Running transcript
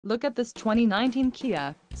Look at this 2019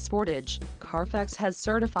 Kia Sportage. Carfax has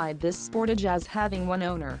certified this Sportage as having one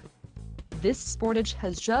owner. This Sportage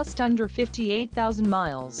has just under 58,000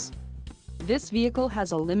 miles. This vehicle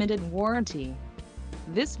has a limited warranty.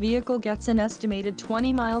 This vehicle gets an estimated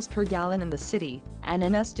 20 miles per gallon in the city, and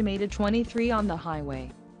an estimated 23 on the highway.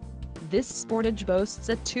 This Sportage boasts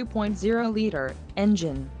a 2.0-liter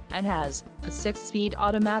engine, and has a 6-speed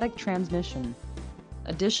automatic transmission.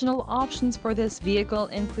 Additional options for this vehicle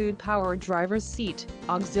include power driver's seat,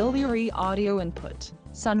 auxiliary audio input,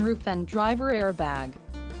 sunroof and driver airbag.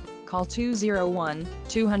 Call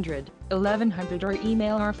 201-200-1100 or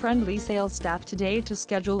email our friendly sales staff today to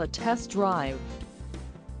schedule a test drive.